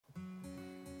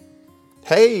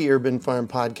Hey, Urban Farm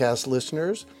Podcast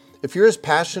listeners. If you're as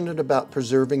passionate about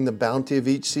preserving the bounty of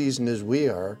each season as we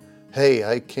are, hey,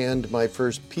 I canned my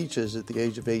first peaches at the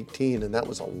age of 18, and that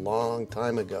was a long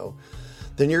time ago,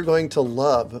 then you're going to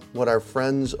love what our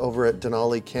friends over at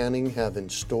Denali Canning have in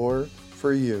store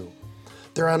for you.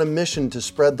 They're on a mission to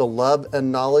spread the love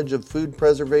and knowledge of food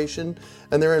preservation,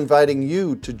 and they're inviting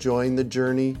you to join the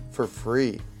journey for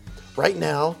free. Right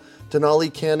now,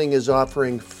 Denali Canning is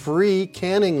offering free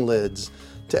canning lids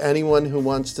to anyone who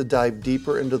wants to dive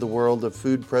deeper into the world of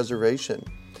food preservation.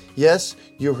 Yes,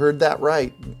 you heard that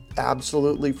right,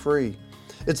 absolutely free.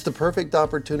 It's the perfect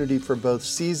opportunity for both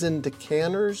seasoned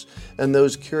canners and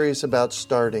those curious about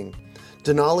starting.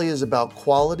 Denali is about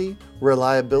quality,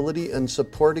 reliability, and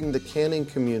supporting the canning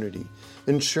community,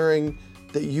 ensuring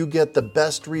that you get the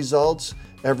best results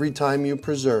every time you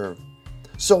preserve.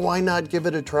 So why not give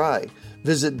it a try?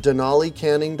 Visit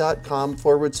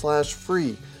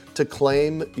denalicanning.com/free to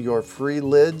claim your free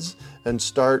lids and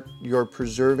start your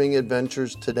preserving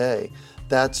adventures today.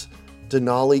 That's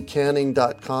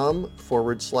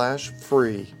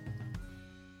denalicanning.com/free.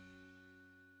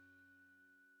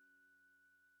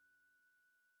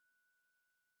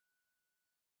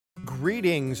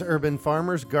 Greetings, urban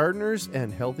farmers, gardeners,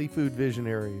 and healthy food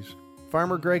visionaries.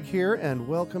 Farmer Greg here, and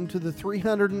welcome to the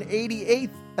 388th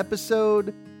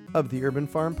episode of the Urban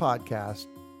Farm Podcast,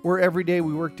 where every day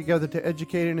we work together to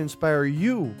educate and inspire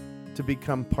you to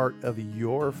become part of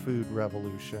your food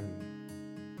revolution.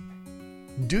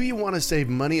 Do you want to save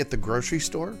money at the grocery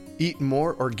store, eat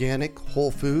more organic,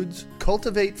 whole foods,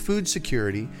 cultivate food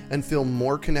security, and feel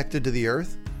more connected to the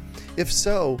earth? If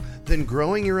so, then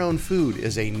growing your own food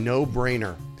is a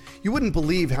no-brainer. You wouldn't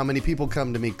believe how many people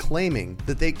come to me claiming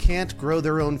that they can't grow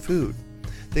their own food.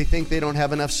 They think they don't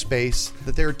have enough space,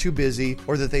 that they're too busy,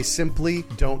 or that they simply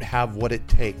don't have what it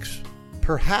takes.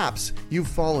 Perhaps you've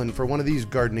fallen for one of these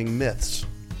gardening myths.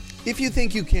 If you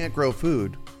think you can't grow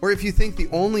food, or if you think the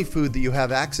only food that you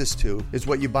have access to is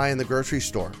what you buy in the grocery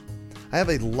store, I have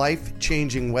a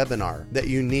life-changing webinar that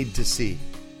you need to see.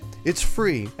 It's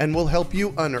free and will help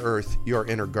you unearth your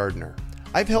inner gardener.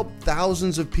 I've helped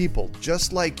thousands of people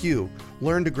just like you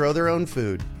learn to grow their own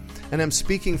food, and I'm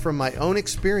speaking from my own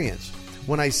experience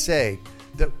when I say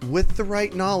that with the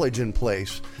right knowledge in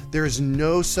place, there is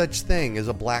no such thing as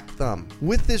a black thumb.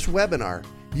 With this webinar,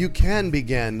 you can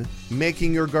begin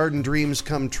making your garden dreams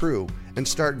come true and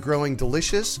start growing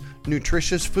delicious,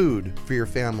 nutritious food for your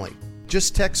family.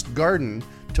 Just text GARDEN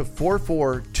to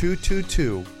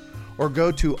 44222 or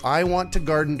go to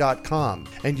iwanttogarden.com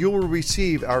and you will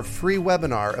receive our free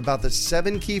webinar about the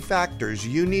 7 key factors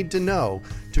you need to know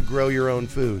to grow your own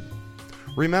food.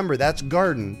 Remember, that's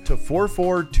garden to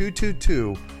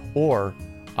 44222 or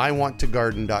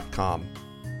iwanttogarden.com.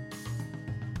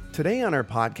 Today on our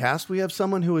podcast, we have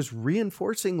someone who is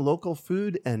reinforcing local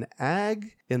food and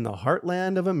ag in the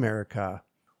heartland of America.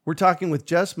 We're talking with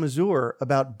Jess Mazour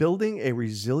about building a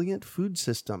resilient food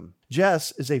system.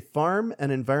 Jess is a farm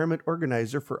and environment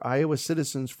organizer for Iowa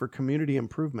Citizens for Community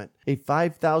Improvement, a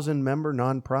 5,000-member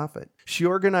nonprofit. She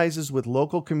organizes with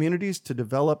local communities to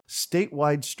develop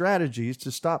statewide strategies to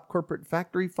stop corporate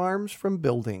factory farms from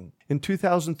building. In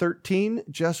 2013,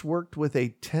 Jess worked with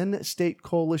a 10-state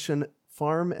coalition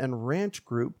farm and ranch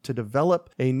group to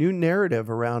develop a new narrative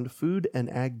around food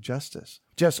and ag justice.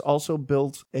 Jess also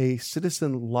built a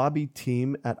citizen lobby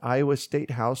team at Iowa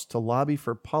State House to lobby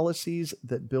for policies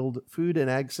that build food and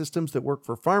ag systems that work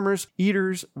for farmers,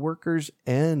 eaters, workers,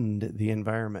 and the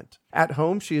environment. At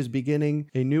home, she is beginning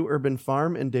a new urban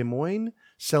farm in Des Moines,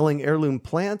 selling heirloom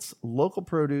plants, local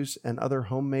produce, and other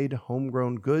homemade,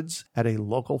 homegrown goods at a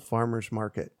local farmer's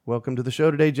market. Welcome to the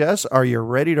show today, Jess. Are you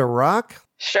ready to rock?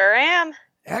 Sure am.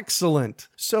 Excellent.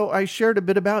 So I shared a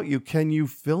bit about you. Can you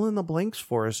fill in the blanks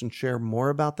for us and share more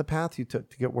about the path you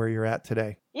took to get where you're at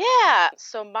today? Yeah.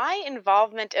 So my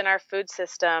involvement in our food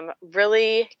system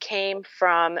really came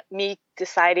from me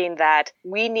deciding that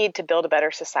we need to build a better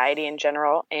society in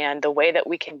general. And the way that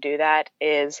we can do that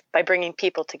is by bringing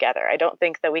people together. I don't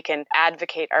think that we can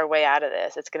advocate our way out of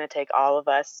this. It's going to take all of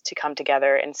us to come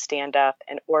together and stand up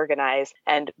and organize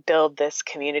and build this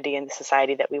community and the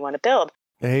society that we want to build.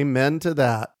 Amen to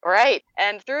that. Right.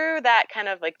 And through that kind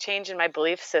of like change in my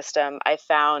belief system, I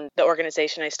found the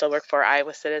organization I still work for,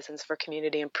 Iowa Citizens for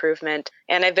Community Improvement.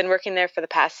 And I've been working there for the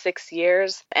past 6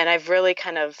 years. And I've really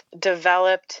kind of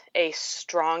developed a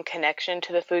strong connection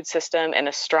to the food system and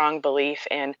a strong belief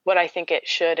in what I think it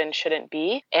should and shouldn't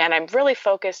be. And I'm really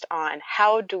focused on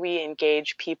how do we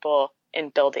engage people in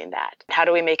building that? How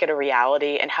do we make it a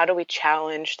reality? And how do we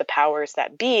challenge the powers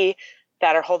that be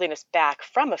that are holding us back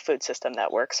from a food system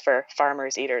that works for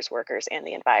farmers, eaters, workers, and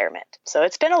the environment. So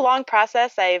it's been a long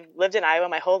process. I've lived in Iowa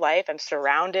my whole life. I'm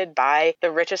surrounded by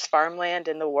the richest farmland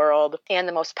in the world and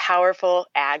the most powerful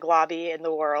ag lobby in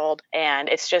the world. And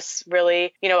it's just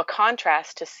really, a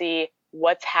contrast to see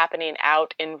what's happening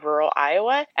out in rural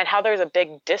Iowa and how there's a big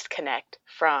disconnect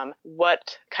from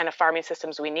what kind of farming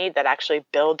systems we need that actually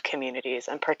build communities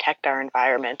and protect our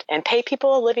environment and pay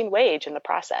people a living wage in the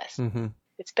process. Mm-hmm.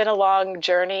 It's been a long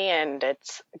journey, and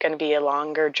it's going to be a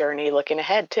longer journey looking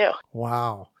ahead too.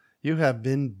 Wow. You have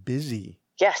been busy.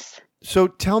 Yes. So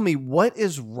tell me, what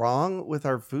is wrong with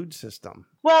our food system?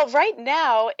 Well, right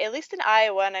now, at least in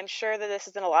Iowa, and I'm sure that this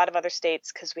is in a lot of other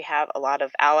states because we have a lot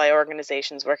of ally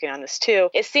organizations working on this too,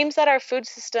 it seems that our food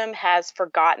system has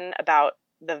forgotten about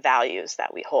the values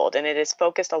that we hold, and it is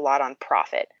focused a lot on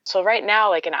profit. So right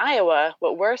now, like in Iowa,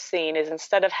 what we're seeing is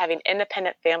instead of having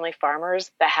independent family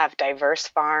farmers that have diverse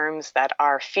farms that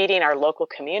are feeding our local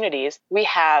communities, we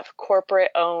have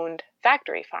corporate-owned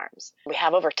factory farms. We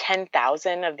have over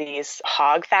 10,000 of these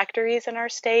hog factories in our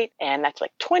state, and that's like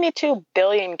 22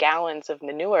 billion gallons of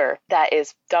manure that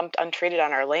is dumped untreated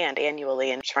on our land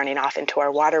annually, and it's running off into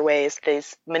our waterways.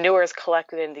 These manure is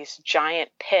collected in these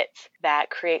giant pits that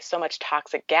create so much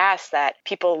toxic gas that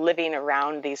people living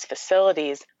around these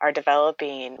facilities are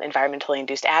developing environmentally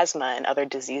induced asthma and other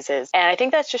diseases. And I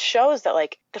think that just shows that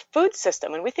like the food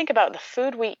system, when we think about the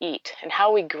food we eat and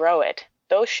how we grow it,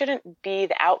 those shouldn't be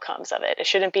the outcomes of it. It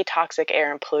shouldn't be toxic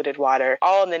air and polluted water,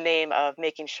 all in the name of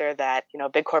making sure that,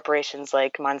 big corporations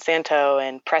like Monsanto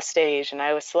and Prestige and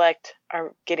Iowa Select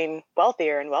are getting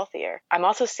wealthier and wealthier. I'm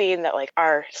also seeing that like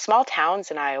our small towns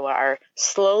in Iowa are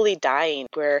slowly dying.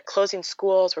 We're closing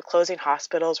schools, we're closing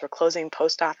hospitals, we're closing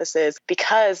post offices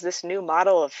because this new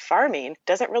model of farming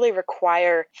doesn't really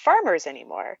require farmers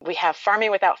anymore. We have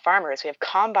farming without farmers. We have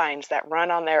combines that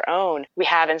run on their own. We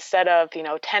have, instead of,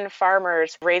 10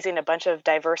 farmers raising a bunch of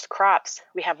diverse crops,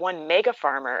 we have one mega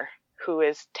farmer who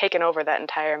is taken over that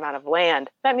entire amount of land.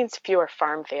 That means fewer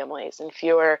farm families and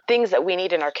fewer things that we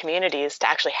need in our communities to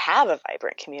actually have a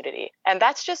vibrant community. And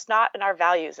that's just not in our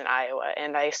values in Iowa.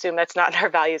 And I assume that's not in our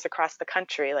values across the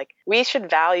country. Like, we should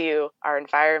value our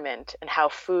environment and how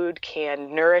food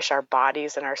can nourish our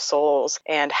bodies and our souls.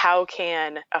 And how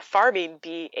can a farming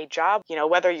be a job,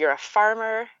 whether you're a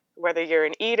farmer, whether you're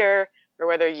an eater, or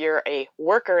whether you're a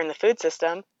worker in the food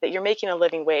system, that you're making a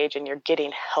living wage and you're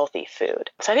getting healthy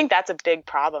food. So I think that's a big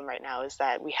problem right now, is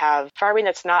that we have farming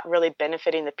that's not really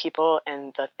benefiting the people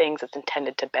and the things it's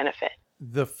intended to benefit.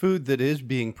 The food that is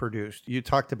being produced, you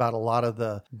talked about a lot of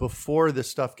the before the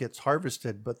stuff gets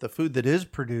harvested, but the food that is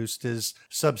produced is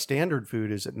substandard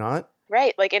food, is it not?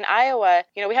 Right. Like in Iowa,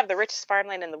 we have the richest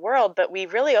farmland in the world, but we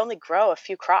really only grow a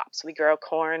few crops. We grow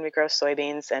corn, we grow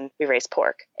soybeans, and we raise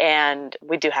pork. And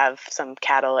we do have some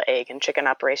cattle, egg, and chicken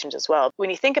operations as well. When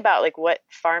you think about like what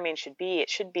farming should be, it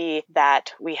should be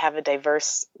that we have a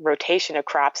diverse rotation of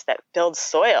crops that builds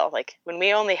soil. Like when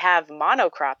we only have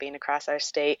monocropping across our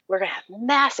state, we're going to have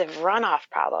massive runoff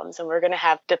problems and we're going to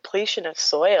have depletion of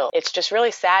soil. It's just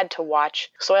really sad to watch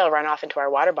soil run off into our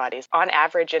water bodies. On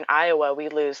average in Iowa, we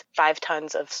lose 5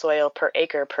 tons of soil per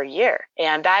acre per year.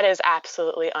 And that is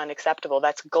absolutely unacceptable.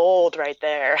 That's gold right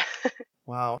there.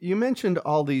 Wow. You mentioned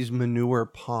all these manure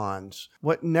ponds.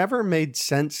 What never made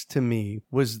sense to me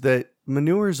was that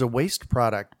manure is a waste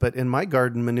product, but in my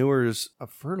garden, manure is a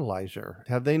fertilizer.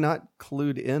 Have they not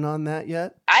clued in on that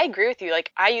yet? I agree with you.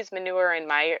 Like, I use manure in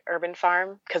my urban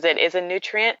farm because it is a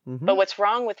nutrient. Mm-hmm. But what's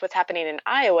wrong with what's happening in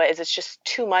Iowa is it's just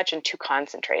too much and too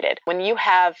concentrated. When you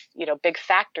have, big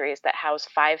factories that house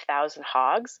 5,000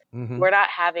 hogs, mm-hmm. we're not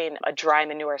having a dry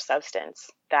manure substance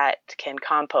that can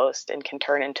compost and can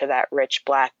turn into that rich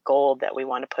black gold that we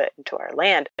want to put into our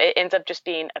land. It ends up just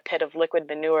being a pit of liquid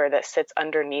manure that sits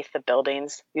underneath the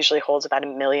buildings, usually holds about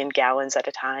 1 million gallons at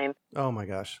a time. Oh my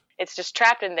gosh. It's just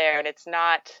trapped in there and it's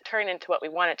not turned into what we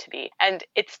want it to be. And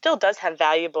it still does have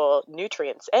valuable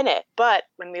nutrients in it. But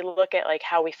when we look at like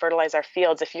how we fertilize our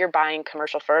fields, if you're buying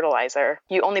commercial fertilizer,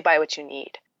 you only buy what you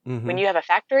need. Mm-hmm. When you have a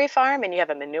factory farm and you have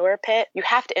a manure pit, you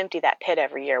have to empty that pit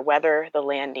every year, whether the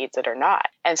land needs it or not.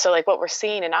 And so like what we're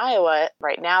seeing in Iowa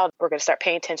right now, we're going to start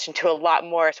paying attention to a lot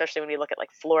more, especially when we look at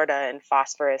like Florida and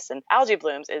phosphorus and algae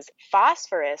blooms, is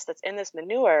phosphorus that's in this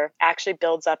manure actually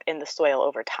builds up in the soil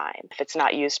over time if it's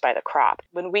not used by the crop.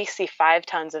 When we see 5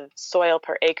 tons of soil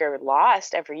per acre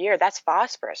lost every year, that's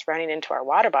phosphorus running into our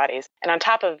water bodies. And on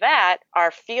top of that, our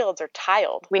fields are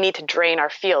tiled. We need to drain our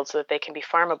fields so that they can be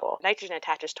farmable. Nitrogen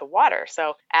attaches changes to water.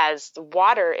 So as the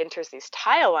water enters these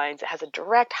tile lines, it has a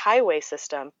direct highway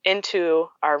system into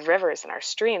our rivers and our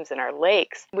streams and our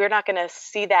lakes. We're not going to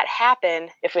see that happen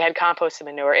if we had composted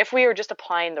manure, if we were just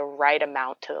applying the right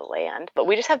amount to the land. But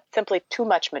we just have simply too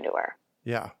much manure.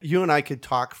 Yeah. You and I could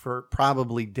talk for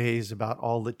probably days about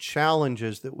all the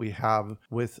challenges that we have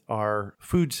with our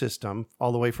food system,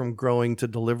 all the way from growing to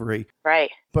delivery.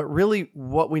 Right. But really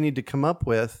what we need to come up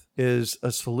with is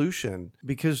a solution,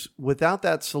 because without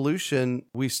that solution,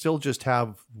 we still just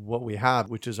have what we have,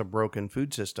 which is a broken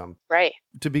food system. Right.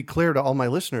 To be clear to all my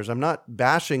listeners, I'm not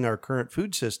bashing our current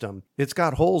food system. It's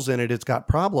got holes in it. It's got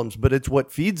problems, but it's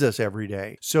what feeds us every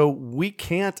day. So we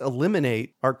can't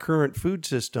eliminate our current food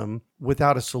system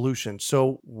without a solution.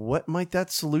 So what might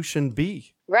that solution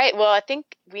be? Right. Well, I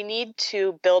think we need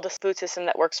to build a food system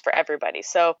that works for everybody.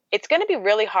 So it's going to be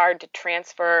really hard to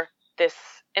transfer this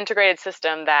integrated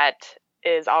system that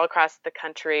is all across the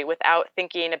country without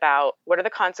thinking about what are the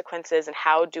consequences and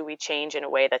how do we change in a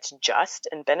way that's just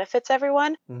and benefits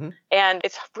everyone. Mm-hmm. And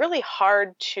it's really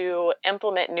hard to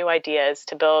implement new ideas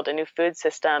to build a new food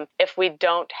system if we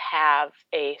don't have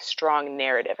a strong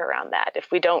narrative around that, if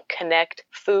we don't connect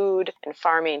food and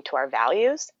farming to our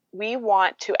values. We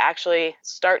want to actually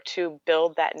start to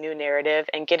build that new narrative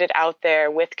and get it out there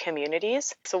with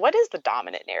communities. So what is the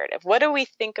dominant narrative? What do we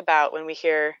think about when we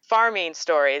hear farming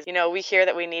stories? You know, we hear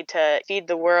that we need to feed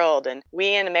the world, and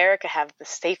we in America have the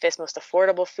safest, most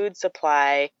affordable food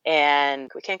supply, and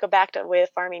we can't go back to the way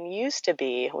farming used to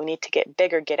be. We need to get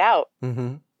bigger, get out.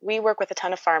 Mm-hmm. We work with a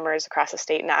ton of farmers across the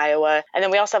state in Iowa. And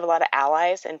then we also have a lot of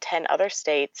allies in 10 other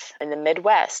states in the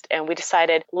Midwest. And we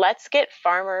decided, let's get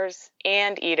farmers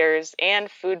and eaters and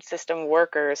food system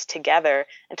workers together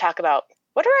and talk about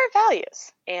what are our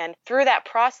values? And through that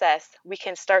process, we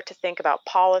can start to think about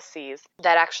policies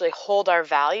that actually hold our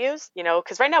values, you know,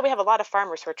 because right now we have a lot of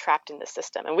farmers who are trapped in the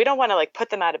system, and we don't want to put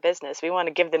them out of business. We want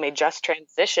to give them a just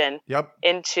transition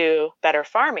into better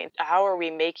farming. How are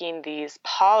we making these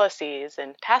policies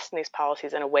and passing these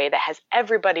policies in a way that has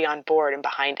everybody on board and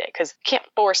behind it? Because we can't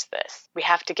force this. We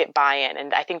have to get buy-in.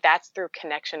 And I think that's through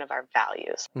connection of our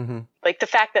values. Mm-hmm. Like the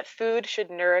fact that food should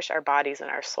nourish our bodies and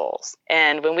our souls.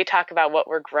 And when we talk about what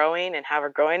we're growing and how we're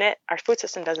growing it, our food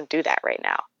system doesn't do that right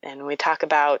now. And when we talk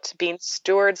about being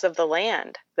stewards of the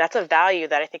land, that's a value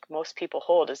that I think most people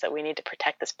hold, is that we need to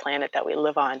protect this planet that we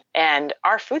live on. And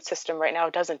our food system right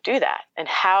now doesn't do that. And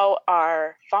how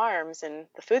are farms and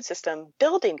the food system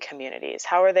building communities?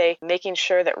 How are they making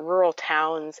sure that rural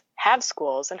towns have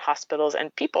schools and hospitals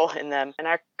and people in them? And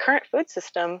our current food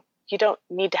system, you don't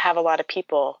need to have a lot of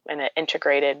people in an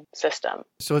integrated system.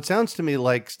 So it sounds to me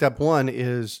like step one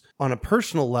is, on a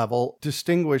personal level,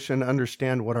 distinguish and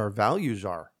understand what our values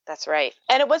are. That's right.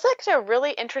 And it was actually a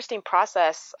really interesting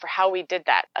process for how we did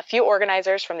that. A few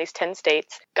organizers from these 10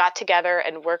 states got together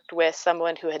and worked with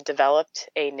someone who had developed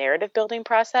a narrative building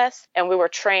process. And we were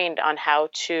trained on how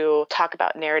to talk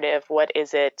about narrative, what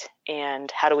is it,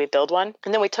 and how do we build one?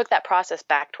 And then we took that process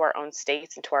back to our own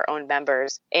states and to our own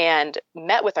members and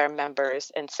met with our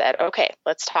members and said, okay,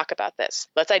 let's talk about this.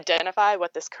 Let's identify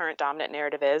what this current dominant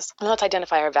narrative is, and let's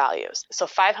identify our values. So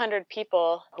 500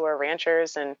 people who are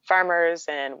ranchers and farmers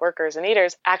and workers and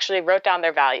eaters actually wrote down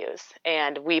their values,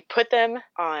 and we put them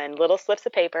on little slips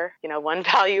of paper, one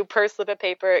value per slip of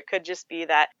paper. It could just be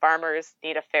that farmers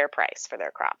need a fair price for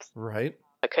their crops. Right.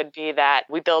 It could be that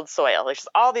we build soil. There's just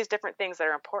all these different things that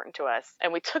are important to us.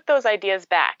 And we took those ideas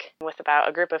back with about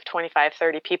a group of 25,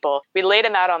 30 people. We laid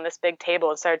them out on this big table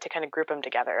and started to kind of group them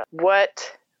together.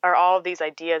 What are all of these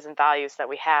ideas and values that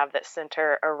we have that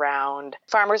center around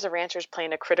farmers and ranchers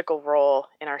playing a critical role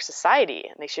in our society,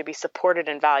 and they should be supported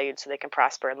and valued so they can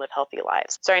prosper and live healthy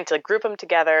lives. Starting to group them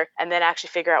together and then actually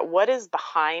figure out what is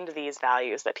behind these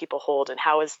values that people hold and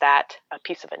how is that a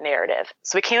piece of a narrative.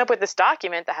 So we came up with this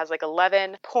document that has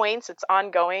 11 points. It's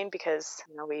ongoing because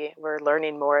we're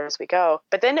learning more as we go.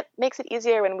 But then it makes it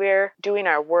easier when we're doing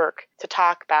our work to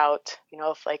talk about,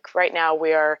 if right now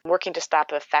we are working to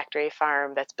stop a factory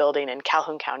farm that's building in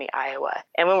Calhoun County, Iowa.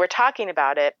 And when we're talking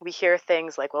about it, we hear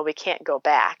things like, well, we can't go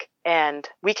back. And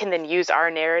we can then use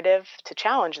our narrative to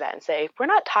challenge that and say, we're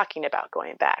not talking about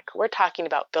going back. We're talking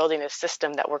about building a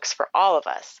system that works for all of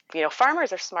us.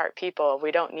 Farmers are smart people.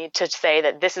 We don't need to say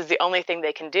that this is the only thing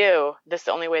they can do. This is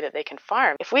the only way that they can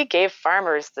farm. If we gave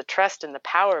farmers the trust and the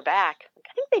power back,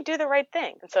 I think they do the right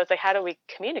thing. And so it's how do we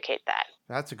communicate that?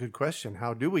 That's a good question.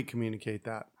 How do we communicate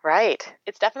that? Right.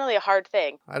 It's definitely a hard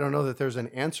thing. I don't know that there's an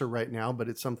answer right now, but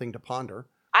it's something to ponder.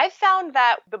 I've found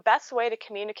that the best way to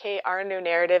communicate our new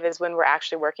narrative is when we're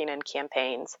actually working in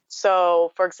campaigns.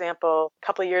 So, for example, a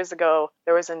couple of years ago,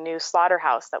 there was a new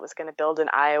slaughterhouse that was going to build in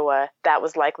Iowa that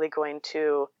was likely going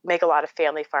to make a lot of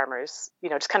family farmers,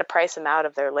 just kind of price them out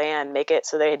of their land, make it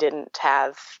so they didn't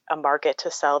have a market to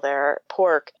sell their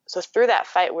pork. So through that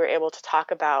fight, we were able to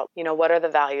talk about, what are the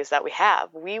values that we have?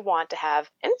 We want to have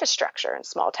infrastructure in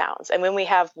small towns. And when we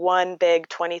have one big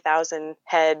 20,000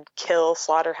 head kill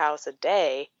slaughterhouse a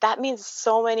day, that means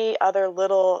so many other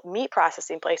little meat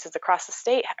processing places across the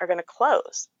state are going to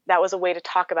close. That was a way to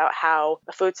talk about how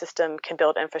the food system can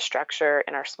build infrastructure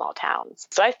in our small towns.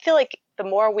 So I feel like the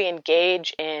more we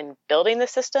engage in building the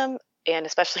system, and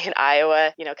especially in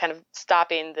Iowa, kind of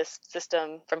stopping this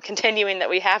system from continuing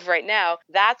that we have right now,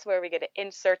 that's where we get to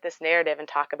insert this narrative and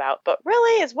talk about, but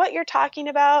really, is what you're talking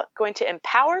about going to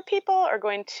empower people or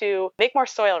going to make more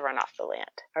soil run off the land?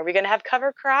 Are we going to have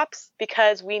cover crops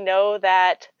because we know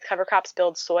that cover crops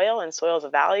build soil and soil is a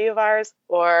value of ours?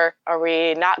 Or are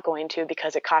we not going to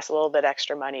because it costs a little bit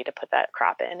extra money to put that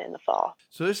crop in the fall?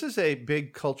 So this is a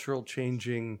big cultural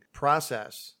changing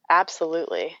process.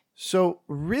 Absolutely. So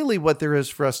really what there is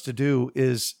for us to do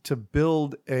is to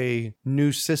build a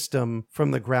new system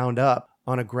from the ground up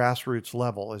on a grassroots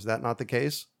level. Is that not the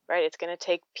case? Right. It's going to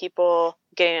take people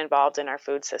getting involved in our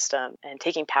food system and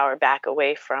taking power back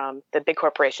away from the big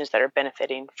corporations that are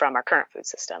benefiting from our current food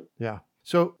system. Yeah.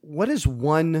 So what is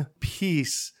one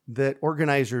piece that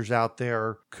organizers out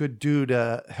there could do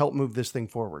to help move this thing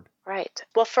forward? Right.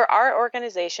 Well, for our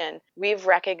organization, we've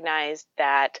recognized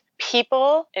that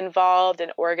people involved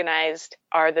and organized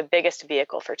are the biggest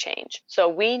vehicle for change. So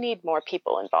we need more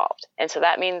people involved. And so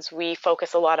that means we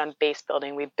focus a lot on base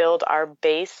building. We build our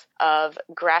base of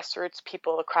grassroots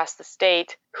people across the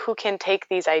state who can take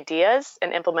these ideas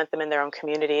and implement them in their own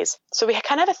communities. So we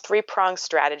kind of have a three-pronged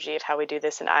strategy of how we do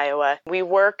this in Iowa. We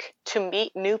work to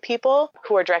meet new people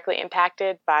who are directly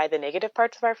impacted by the negative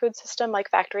parts of our food system, like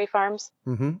factory farms.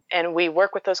 Mm-hmm. And we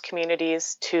work with those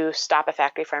communities to stop a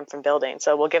factory farm from building.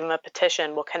 So we'll give them a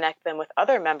petition, we'll connect them with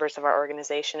other members of our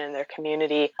organization in their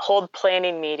community, hold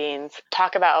planning meetings,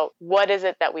 talk about what is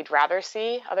it that we'd rather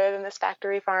see other than this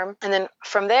factory farm. And then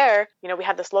from there, we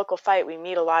have this local fight. We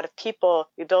meet a lot of people,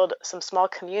 we build some small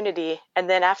community. And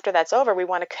then after that's over, we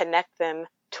want to connect them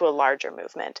to a larger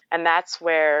movement. And that's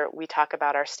where we talk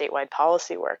about our statewide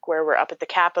policy work, where we're up at the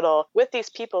Capitol with these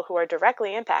people who are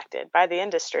directly impacted by the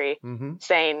industry,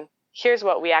 saying, here's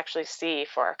what we actually see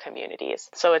for our communities.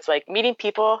 So it's like meeting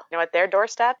people, at their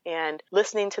doorstep and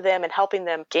listening to them and helping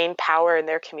them gain power in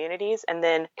their communities, and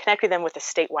then connecting them with a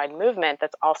statewide movement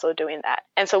that's also doing that.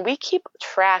 And so we keep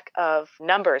track of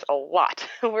numbers a lot.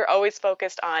 We're always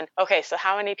focused on, okay, so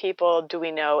how many people do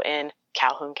we know in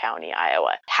Calhoun County,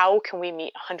 Iowa? How can we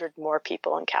meet 100 more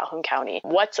people in Calhoun County?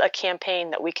 What's a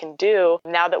campaign that we can do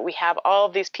now that we have all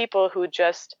of these people who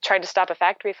just tried to stop a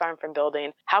factory farm from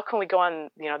building? How can we go on,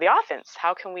 the offense?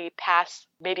 How can we pass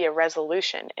maybe a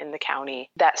resolution in the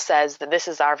county that says that this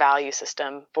is our value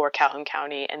system for Calhoun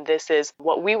County and this is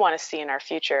what we want to see in our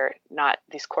future, not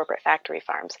these corporate factory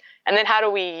farms? And then how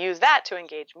do we use that to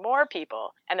engage more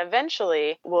people? And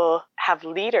eventually we'll have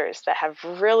leaders that have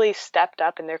really stepped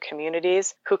up in their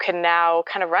communities who can now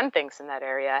kind of run things in that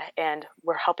area. And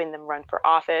we're helping them run for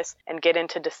office and get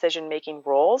into decision-making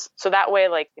roles. So that way,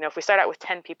 if we start out with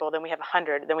 10 people, then we have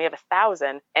 100, then we have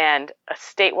 1,000, and a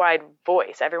statewide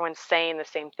voice. Everyone's saying the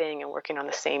same thing and working on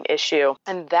the same issue.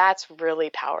 And that's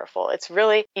really powerful. It's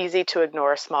really easy to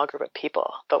ignore a small group of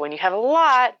people. But when you have a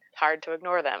lot, it's hard to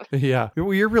ignore them. Yeah.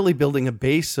 You're really building a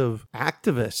base of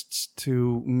activists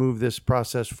to move this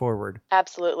process forward.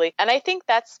 Absolutely. And I think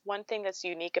that's one thing that's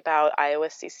unique about Iowa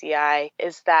CCI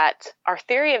is that our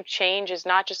theory of change is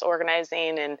not just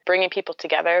organizing and bringing people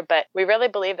together, but we really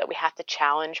believe that we have to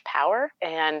challenge power.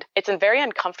 And it's a very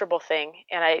uncomfortable thing.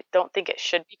 And I don't think it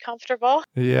should be comfortable.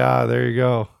 Yeah, there you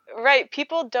go. Right.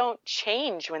 People don't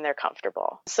change when they're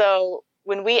comfortable. So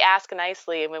when we ask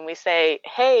nicely and when we say,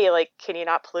 hey, can you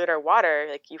not pollute our water?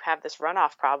 You have this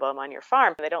runoff problem on your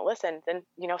farm. And they don't listen. Then,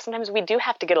 sometimes we do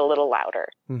have to get a little louder.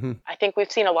 Mm-hmm. I think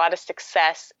we've seen a lot of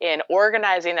success in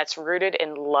organizing that's rooted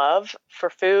in love for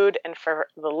food and for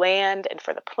the land and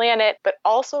for the planet, but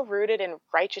also rooted in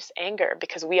righteous anger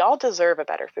because we all deserve a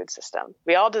better food system.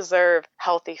 We all deserve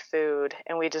healthy food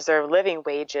and we deserve living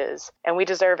wages and we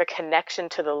deserve a connection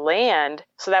to the land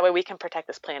so that way we can protect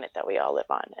this planet that we all live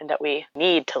on and that we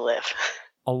need to live.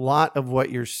 A lot of what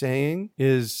you're saying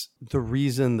is the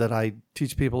reason that I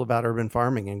teach people about urban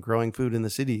farming and growing food in the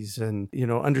cities and,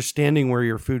 understanding where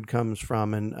your food comes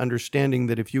from and understanding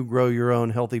that if you grow your own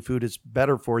healthy food, it's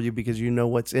better for you because you know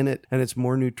what's in it and it's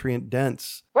more nutrient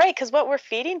dense. Right, because what we're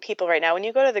feeding people right now, when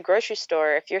you go to the grocery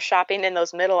store, if you're shopping in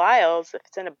those middle aisles, if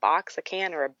it's in a box, a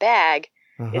can, or a bag,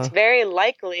 it's very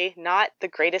likely not the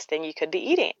greatest thing you could be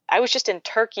eating. I was just in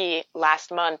Turkey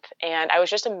last month and I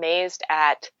was just amazed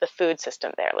at the food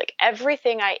system there. Like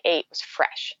everything I ate was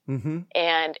fresh.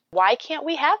 And why can't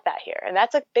we have that here? And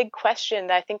that's a big question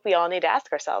that I think we all need to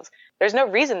ask ourselves. There's no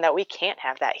reason that we can't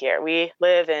have that here. We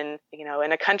live in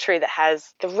a country that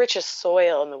has the richest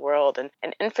soil in the world and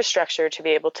an infrastructure to be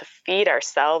able to feed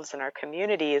ourselves and our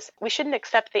communities. We shouldn't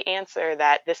accept the answer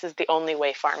that this is the only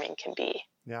way farming can be.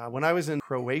 Yeah, when I was in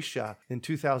Croatia in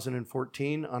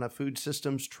 2014 on a food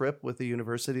systems trip with the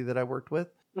university that I worked with,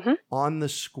 on the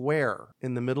square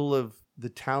in the middle of the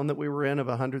town that we were in of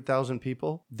 100,000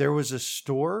 people, there was a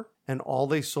store and all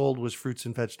they sold was fruits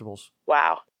and vegetables.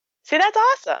 Wow. See, that's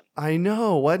awesome. I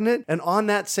know, wasn't it? And on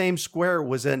that same square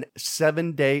was a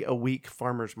 7-day-a-week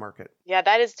farmer's market. Yeah,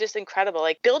 that is just incredible.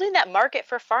 Like building that market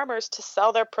for farmers to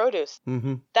sell their produce.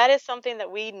 That is something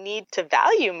that we need to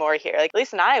value more here. Like at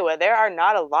least in Iowa, there are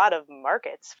not a lot of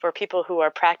markets for people who are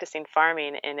practicing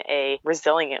farming in a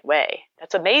resilient way.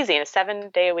 That's amazing. A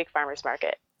 7-day-a-week farmer's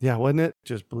market. Yeah, wasn't it?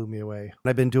 Just blew me away.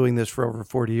 I've been doing this for over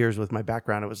 40 years with my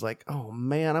background. It was like, oh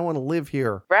man, I want to live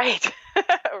here. Right.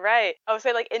 Right. I would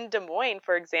say like in Des Moines,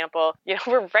 for example,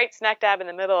 we're right smack dab in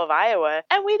the middle of Iowa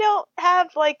and we don't have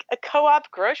like a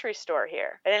co-op grocery store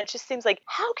here. And it just seems like,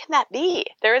 how can that be?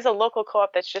 There is a local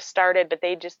co-op that's just started, but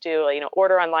they just do,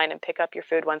 order online and pick up your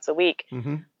food once a week.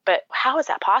 But how is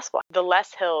that possible? The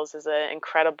Les Hills is an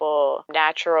incredible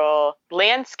natural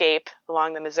landscape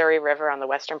along the Missouri River on the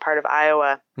western part of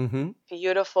Iowa.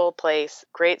 Beautiful place,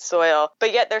 great soil,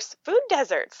 but yet there's food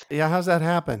deserts. Yeah, how's that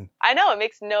happen? I know, it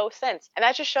makes no sense. And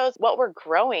that just shows what we're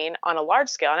growing on a large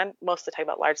scale. And I'm mostly talking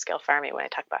about large scale farming when I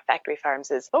talk about factory farms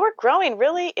is what we're growing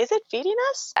really, is it feeding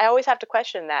us? I always have to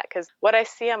question that because what I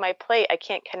see on my plate, I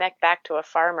can't connect back to a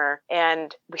farmer.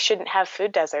 And we shouldn't have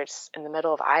food deserts in the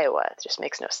middle of Iowa. It just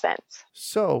makes no sense.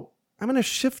 So I'm going to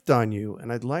shift on you,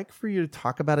 and I'd like for you to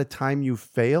talk about a time you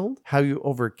failed, how you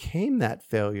overcame that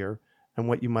failure, and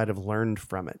what you might have learned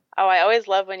from it. Oh, I always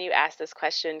love when you ask this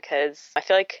question because I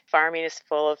feel like farming is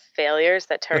full of failures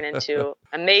that turn into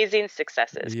amazing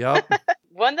successes. Yep.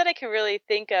 One that I can really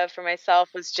think of for myself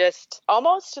was just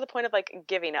almost to the point of like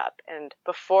giving up. And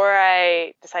before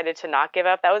I decided to not give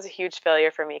up, that was a huge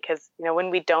failure for me because, when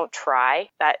we don't try,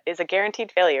 that is a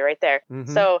guaranteed failure right there.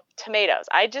 So tomatoes,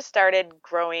 I just started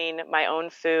growing my own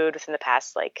food within the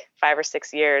past like 5 or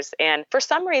 6 years. And for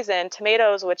some reason,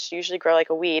 tomatoes, which usually grow like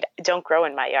a weed, don't grow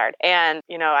in my yard. And,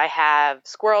 I have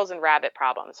squirrels and rabbit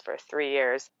problems for 3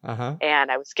 years.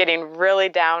 And I was getting really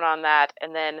down on that.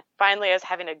 And then finally I was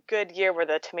having a good year where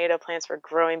the tomato plants were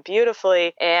growing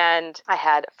beautifully. And I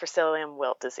had Fusarium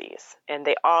wilt disease. And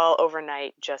they all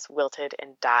overnight just wilted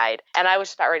and died. And I was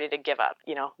just about ready to give up.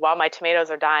 While my tomatoes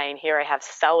are dying, here I have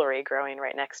celery growing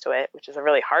right next to it, which is a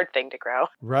really hard thing to grow.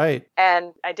 Right.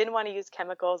 And I didn't want to use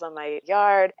chemicals on my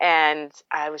yard. And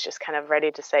I was just kind of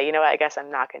ready to say, I guess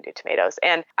I'm not going to do tomatoes.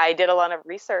 And I did a lot of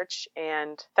research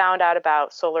and found out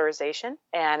about solarization.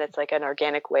 And it's like an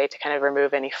organic way to kind of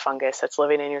remove any fungus that's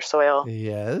living in your soil.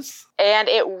 Yes. And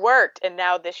it worked. And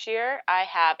now this year I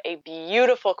have a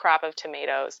beautiful crop of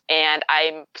tomatoes. And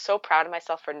I'm so proud of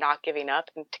myself for not giving up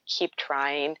and to keep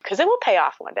trying because it will pay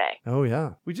off one day. Oh,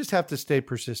 yeah. We just have to stay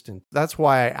persistent. That's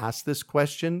why I asked this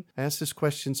question. I asked this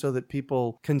question so that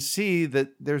people can see that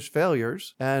there's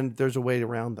failures and there's a way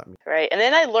around them. Right. And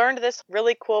then I learned this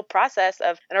really cool process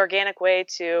of an organic way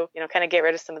to, kind of get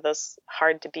rid of some of those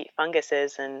hard to beat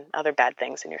funguses and other bad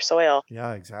things in your soil.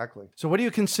 Yeah, exactly. So what do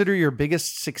you consider your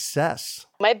biggest success?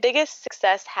 My biggest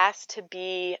success has to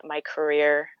be my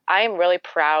career. I am really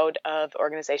proud of the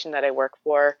organization that I work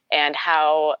for and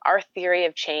how our theory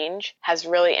of change has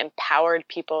really empowered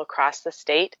people across the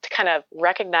state to kind of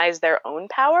recognize their own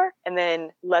power and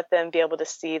then let them be able to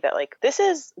see that this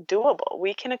is doable.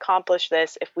 We can accomplish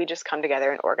this if we just come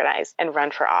together and organize and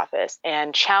run for office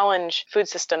and challenge food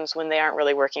systems when they aren't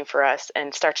really working for us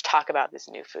and start to talk about this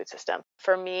new food system.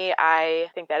 For me, I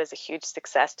think that is a huge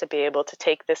success to be able to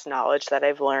take this knowledge that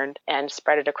I've learned and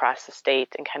spread it across the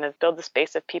state and kind of build this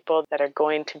base of people that are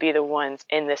going to be the ones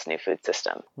in this new food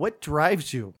system. What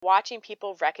drives you? Watching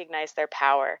people recognize their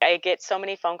power. I get so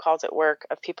many phone calls at work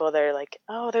of people that are like,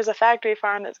 oh, there's a factory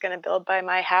farm that's going to build by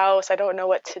my house. I don't know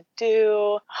what to do.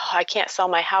 Oh, I can't sell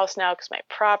my house now because my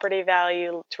property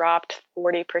value dropped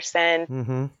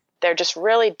 40%. they're just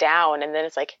really down. And then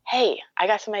it's like, hey, I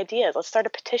got some ideas. Let's start a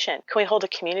petition. Can we hold a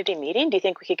community meeting? Do you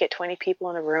think we could get 20 people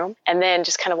in a room? And then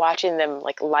just kind of watching them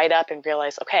like light up and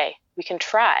realize, okay, we can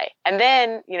try. And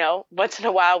then, once in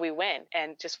a while we win,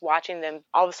 and just watching them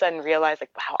all of a sudden realize like,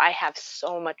 wow, I have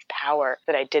so much power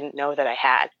that I didn't know that I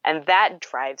had. And that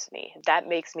drives me. That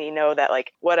makes me know that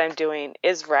like what I'm doing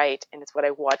is right and it's what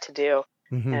I want to do.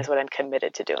 And it's what I'm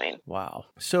committed to doing. Wow.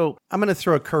 So I'm going to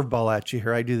throw a curveball at you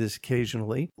here. I do this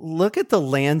occasionally. Look at the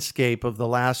landscape of the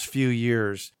last few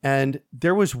years. And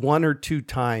there was one or two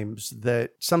times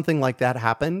that something like that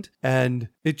happened and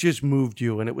it just moved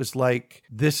you. And it was like,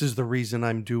 this is the reason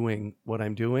I'm doing what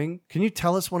I'm doing. Can you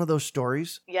tell us one of those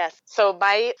stories? Yes. So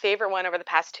my favorite one over the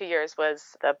past 2 years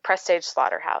was the Prestige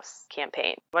Slaughterhouse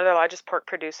campaign. One of the largest pork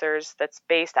producers that's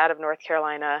based out of North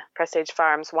Carolina, Prestige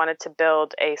Farms, wanted to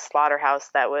build a slaughterhouse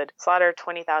that would slaughter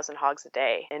 20,000 hogs a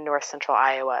day in north central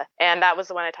Iowa. And that was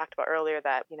the one I talked about earlier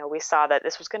that, we saw that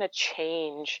this was going to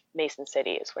change Mason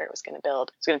City is where it was going to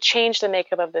build. It's going to change the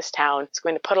makeup of this town. It's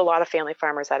going to put a lot of family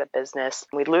farmers out of business.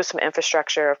 We'd lose some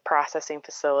infrastructure of processing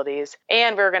facilities,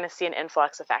 and we were going to see an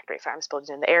influx of factory farms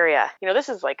building in the area. This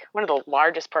is like one of the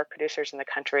largest pork producers in the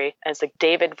country, and it's like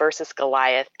David versus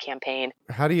Goliath campaign.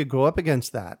 How do you go up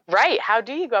against that? Right. How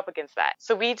do you go up against that?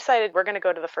 So we decided we're going to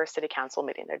go to the first city council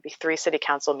meeting. There'd be 3 city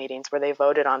council meetings where they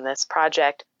voted on this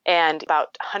project. And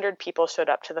about 100 people showed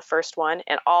up to the first one,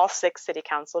 and all 6 city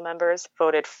council members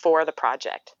voted for the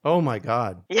project. Oh my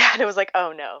God. Yeah, and it was like,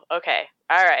 oh no, okay.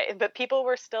 All right. But people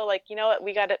were still like, you know what,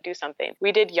 we got to do something.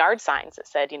 We did yard signs that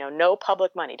said, no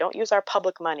public money. Don't use our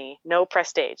public money. No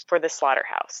prestige for the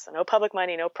slaughterhouse. No public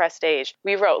money, no prestige.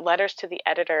 We wrote letters to the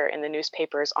editor in the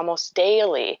newspapers almost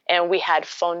daily. And we had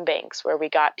phone banks where we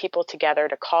got people together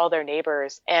to call their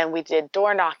neighbors. And we did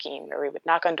door knocking where we would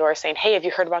knock on doors saying, hey, have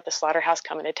you heard about the slaughterhouse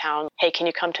coming to town? Hey, can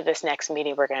you come to this next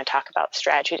meeting? We're going to talk about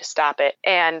strategy to stop it.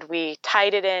 And we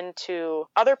tied it into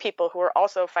other people who were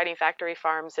also fighting factory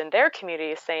farms in their communities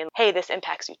saying, hey, this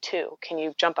impacts you too. Can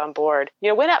you jump on board?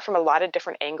 Went out from a lot of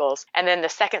different angles. And then the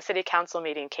second city council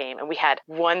meeting came and we had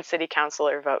 1 city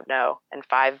councilor vote no and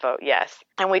 5 vote yes.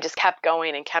 And we just kept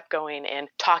going and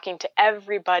talking to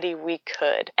everybody we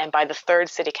could. And by the 3rd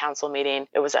city council meeting,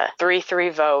 it was a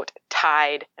 3-3 vote,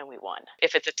 tied, and we won.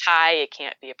 If it's a tie, it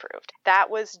can't be approved.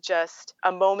 That was just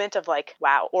a moment of like,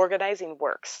 wow, organizing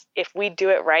works. If we do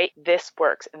it right, this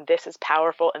works and this is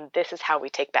powerful and this is how we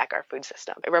take back our food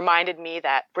system. It reminded me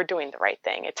that we're doing the right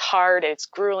thing. It's hard, it's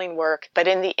grueling work, but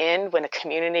in the end, when a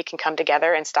community can come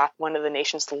together and stop one of the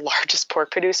nation's largest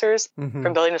pork producers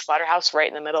from building a slaughterhouse right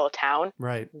in the middle of town,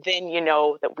 right, then you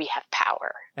know that we have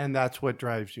power. And that's what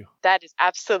drives you. That is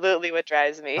absolutely what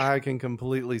drives me. I can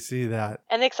completely see that.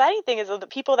 And the exciting thing is that the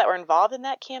people that were involved in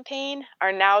that campaign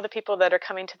are now the people that are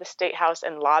coming to the State House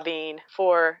and lobbying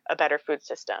for a better food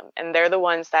system. And they're the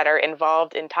ones that are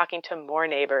involved in talking to more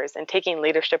neighbors and taking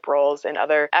leadership roles in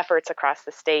other efforts across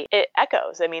the state. It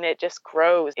echoes. I mean, it just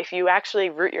grows. If you actually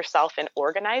root yourself in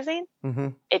organizing,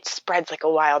 it spreads like a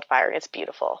wildfire. It's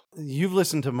beautiful. You've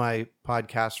listened to my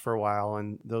podcast for a while,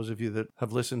 and those of you that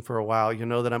have listened for a while, you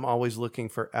know that I'm always looking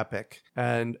for epic.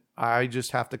 And I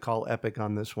just have to call epic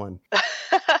on this one.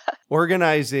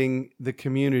 Organizing the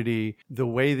community the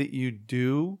way that you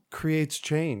do creates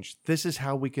change. This is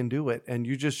how we can do it. And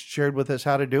you just shared with us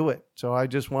how to do it. So I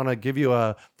just want to give you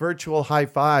a virtual high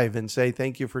five and say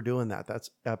thank you for doing that. That's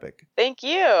epic. Thank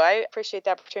you. I appreciate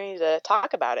the opportunity to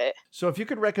talk about it. So if you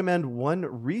could recommend one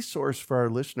resource for our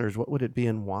listeners, what would it be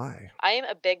and why? I am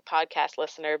a big podcast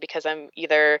listener because I'm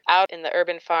either out in the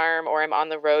urban farm or I'm on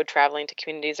the road traveling to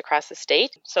communities across the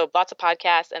state. So lots of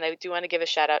podcasts. And I do want to give a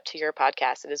shout out to your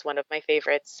podcast. It is one of my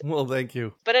favorites. Well, thank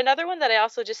you. But another one that I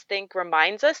also just think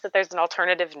reminds us that there's an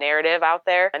alternative narrative out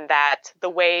there and that the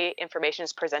way information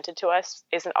is presented to us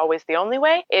isn't always the only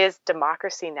way is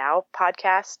Democracy Now!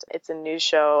 Podcast. It's a news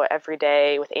show every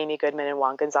day with Amy Goodman and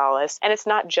Juan Gonzalez. And it's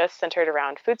not just centered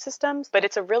around food systems, but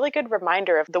it's a really good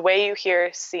reminder of the way you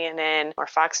hear CNN or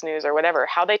Fox News or whatever,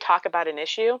 how they talk about an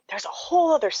issue. There's a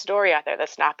whole other story out there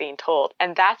that's not being told.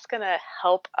 And that's going to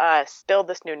help us build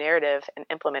this new narrative and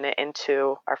implement it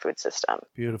into our food system.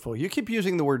 Beautiful. You keep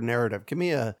using the word narrative. Give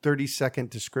me a 30-second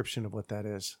description of what that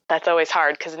is. That's always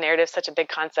hard because narrative is such a big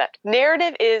concept.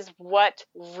 Narrative is what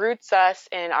roots us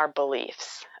in our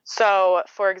beliefs. So,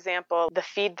 for example, the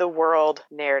feed the world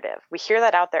narrative. We hear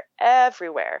that out there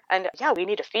everywhere. And yeah, we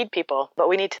need to feed people, but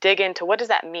we need to dig into what does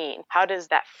that mean? How does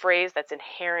that phrase that's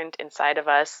inherent inside of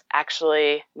us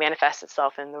actually manifest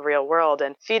itself in the real world?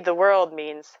 And feed the world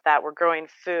means that we're growing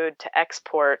food to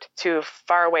export to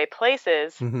faraway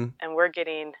places, and we're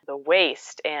getting the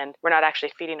waste, and we're not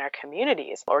actually feeding our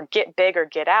communities. Or get big or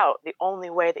get out. The only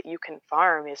way that you can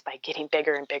farm is by getting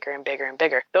bigger and bigger and bigger and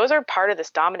bigger. Those are part of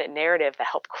this dominant narrative that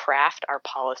help craft our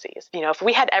policies. If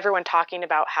we had everyone talking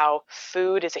about how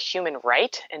food is a human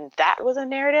right, and that was a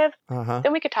narrative,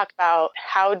 then we could talk about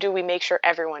how do we make sure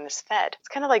everyone is fed. It's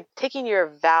kind of like taking your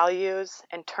values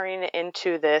and turning it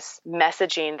into this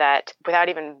messaging that, without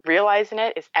even realizing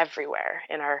it, is everywhere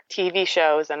in our TV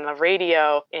shows and the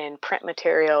radio, in print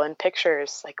material and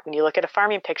pictures. Like when you look at a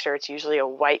farming picture, it's usually a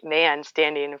white man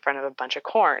standing in front of a bunch of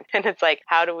corn. And it's like,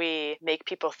 how do we make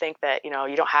people think that,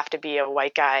 you don't have to be a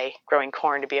white guy growing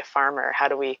corn to be a farmer? How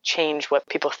do we change what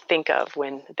people think of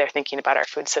when they're thinking about our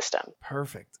food system?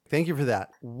 Perfect. Thank you for that.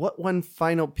 What one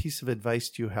final piece of advice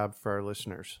do you have for our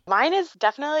listeners? Mine is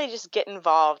definitely just get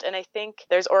involved. And I think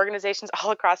there's organizations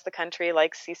all across the country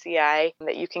like CCI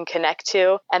that you can connect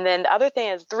to. And then the other thing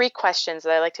is 3 questions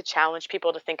that I like to challenge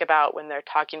people to think about when they're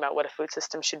talking about what a food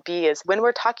system should be is, when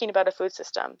we're talking about a food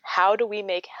system, how do we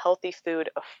make healthy food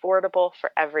affordable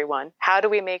for everyone? How do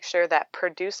we make sure that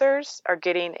producers are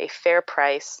getting a fair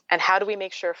price? And how do we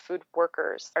make sure food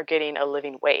workers are getting a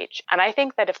living wage? And I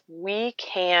think that if we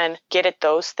can get at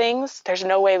those things, there's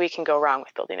no way we can go wrong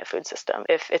with building a food system.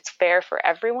 If it's fair for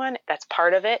everyone, that's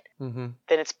part of it, then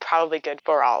it's probably good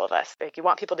for all of us. Like, you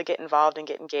want people to get involved and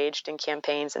get engaged in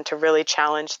campaigns and to really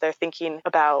challenge their thinking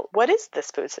about what is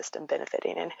this food system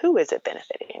benefiting and who is it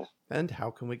benefiting? And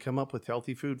how can we come up with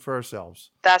healthy food for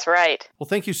ourselves? That's right. Well,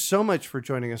 thank you so much for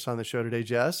joining us on the show today,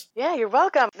 Jess. Yeah, you're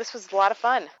welcome. This was a lot of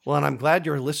fun. Well, and I'm glad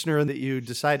you're a listener and that you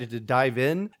decided to dive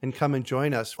in and come and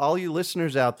join us. All you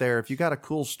listeners out there, if you got a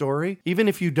cool story, even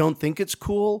if you don't think it's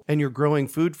cool and you're growing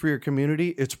food for your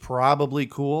community, it's probably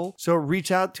cool. So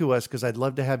reach out to us because I'd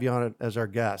love to have you on it as our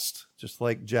guest. Just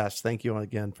like Jess. Thank you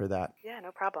again for that. Yeah,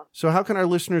 no problem. So how can our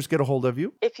listeners get a hold of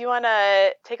you? If you want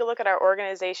to take a look at our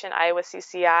organization, Iowa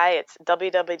CCI, it's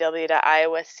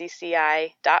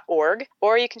www.iowacci.org,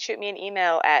 or you can shoot me an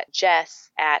email at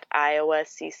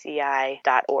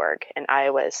jess@iowacci.org, and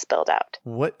Iowa is spelled out.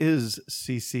 What is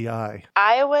CCI?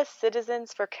 Iowa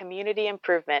Citizens for Community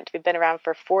Improvement. We've been around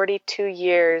for 42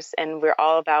 years, and we're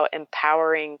all about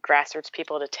empowering grassroots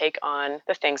people to take on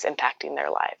the things impacting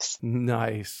their lives.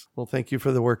 Nice. Well, thank you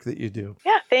for the work that you do.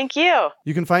 Yeah, thank you.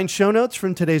 You can find show notes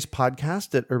from today's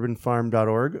podcast at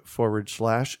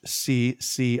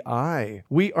urbanfarm.org/CCI.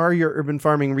 We are your urban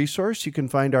farming resource. You can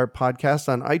find our podcast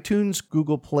on iTunes,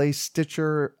 Google Play,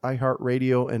 Stitcher,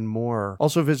 iHeartRadio, and more.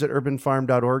 Also visit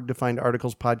urbanfarm.org to find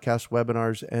articles, podcasts,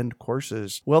 webinars, and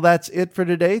courses. Well, that's it for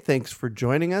today. Thanks for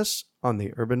joining us on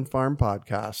the Urban Farm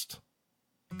Podcast.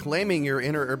 Claiming your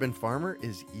inner urban farmer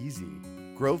is easy.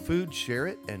 Grow food, share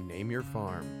it, and name your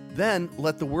farm. Then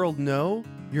let the world know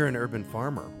you're an urban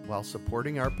farmer while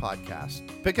supporting our podcast.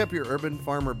 Pick up your Urban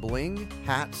Farmer bling,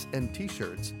 hats, and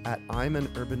t-shirts at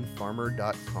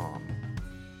imanurbanfarmer.com.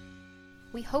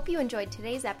 We hope you enjoyed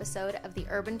today's episode of the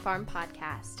Urban Farm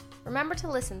Podcast. Remember to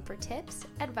listen for tips,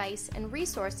 advice, and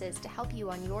resources to help you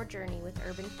on your journey with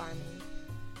urban farming.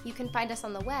 You can find us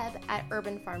on the web at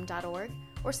urbanfarm.org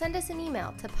or send us an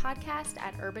email to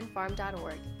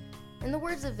podcast@urbanfarm.org. In the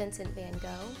words of Vincent van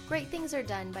Gogh, great things are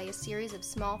done by a series of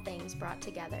small things brought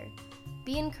together.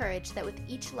 Be encouraged that with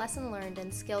each lesson learned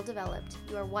and skill developed,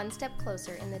 you are one step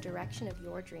closer in the direction of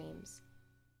your dreams.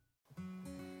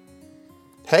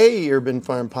 Hey, Urban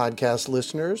Farm Podcast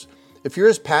listeners. If you're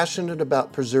as passionate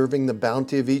about preserving the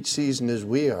bounty of each season as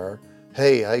we are,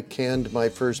 hey, I canned my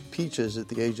first peaches at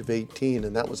the age of 18,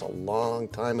 and that was a long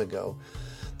time ago.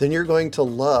 Then you're going to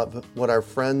love what our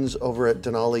friends over at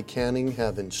Denali Canning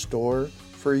have in store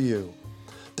for you.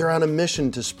 They're on a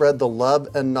mission to spread the love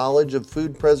and knowledge of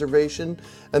food preservation,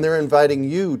 and they're inviting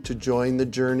you to join the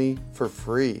journey for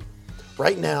free.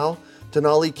 Right now,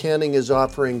 Denali Canning is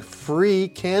offering free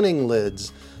canning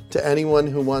lids to anyone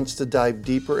who wants to dive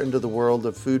deeper into the world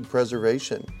of food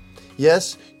preservation.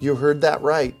 Yes, you heard that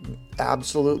right,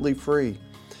 absolutely free.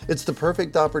 It's the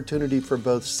perfect opportunity for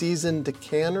both seasoned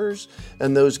canners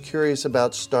and those curious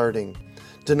about starting.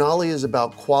 Denali is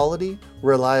about quality,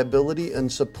 reliability,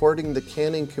 and supporting the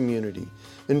canning community,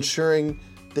 ensuring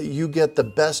that you get the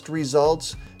best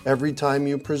results every time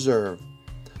you preserve.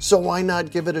 So why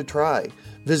not give it a try?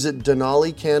 Visit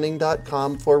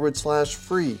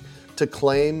denalicanning.com/free to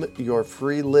claim your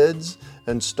free lids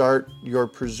and start your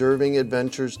preserving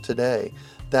adventures today.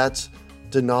 That's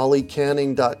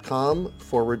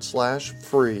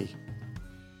denalicanning.com/free.